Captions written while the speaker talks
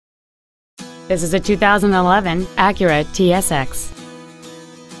This is a 2011 Acura TSX.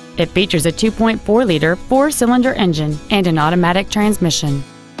 It features a 2.4-liter four-cylinder engine and an automatic transmission.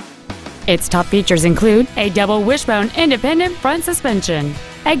 Its top features include a double wishbone independent front suspension,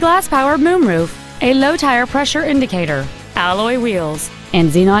 a glass-powered moonroof, a low tire pressure indicator, alloy wheels, and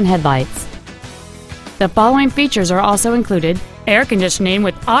xenon headlights. The following features are also included: air conditioning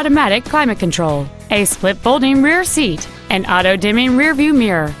with automatic climate control, a split folding rear seat, an auto-dimming rearview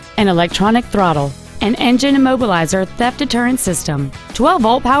mirror, an electronic throttle, an engine immobilizer theft deterrent system,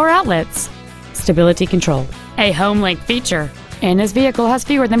 12-volt power outlets, stability control, a home link feature, and this vehicle has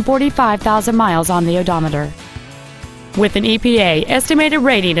fewer than 45,000 miles on the odometer. With an EPA estimated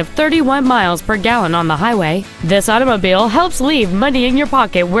rating of 31 miles per gallon on the highway, this automobile helps leave money in your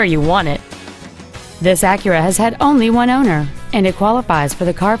pocket where you want it. This Acura has had only one owner, and it qualifies for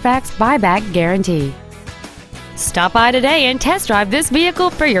the Carfax buyback guarantee. Stop by today and test drive this vehicle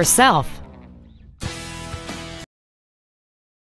for yourself.